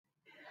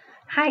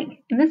Hi,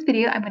 in this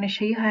video I'm going to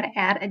show you how to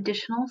add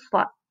additional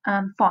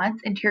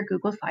fonts into your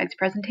Google Slides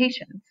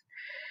presentations.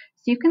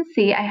 So you can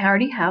see I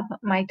already have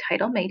my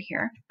title made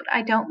here, but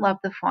I don't love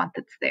the font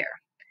that's there.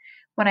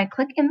 When I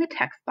click in the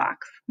text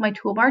box, my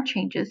toolbar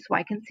changes so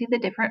I can see the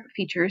different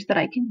features that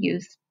I can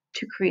use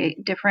to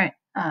create different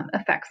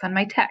effects on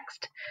my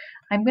text.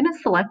 I'm going to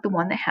select the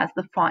one that has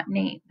the font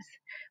names.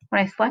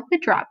 When I select the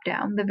drop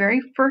down, the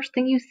very first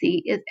thing you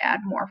see is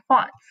Add More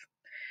Fonts.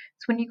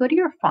 So when you go to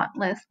your font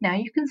list, now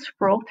you can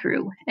scroll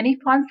through. Any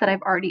fonts that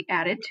I've already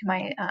added to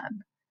my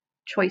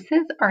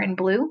choices are in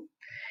blue,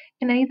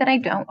 and any that I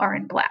don't are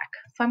in black.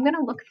 So I'm going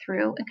to look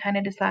through and kind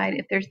of decide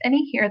if there's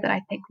any here that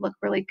I think look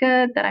really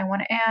good that I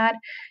want to add.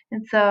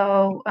 And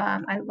so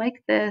I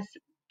like this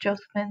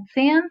Josephine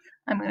Sands.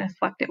 I'm going to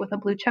select it with a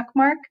blue check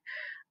mark.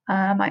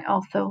 I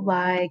also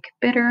like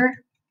Bitter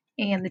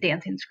and the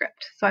Dancing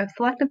Script. So I've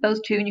selected those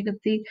two, and you can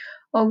see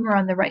over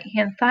on the right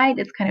hand side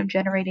it's kind of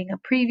generating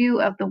a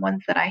preview of the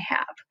ones that I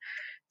have.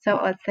 So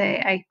let's say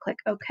I click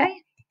OK.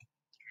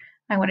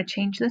 I want to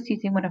change this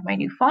using one of my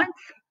new fonts.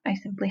 I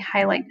simply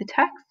highlight the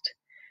text.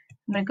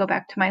 I'm going to go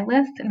back to my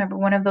list, and remember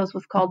one of those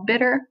was called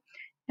Bitter,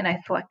 and I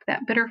select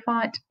that Bitter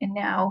font, and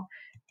now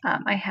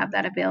I have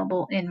that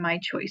available in my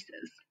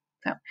choices.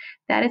 So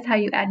that is how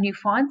you add new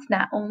fonts,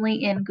 not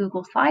only in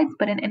Google Slides,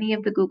 but in any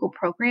of the Google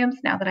programs.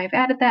 Now that I've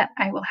added that,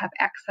 I will have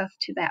access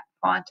to that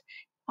font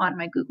on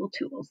my Google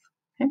tools.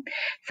 Okay?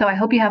 So I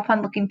hope you have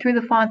fun looking through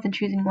the fonts and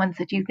choosing ones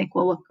that you think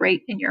will look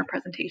great in your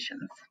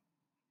presentations.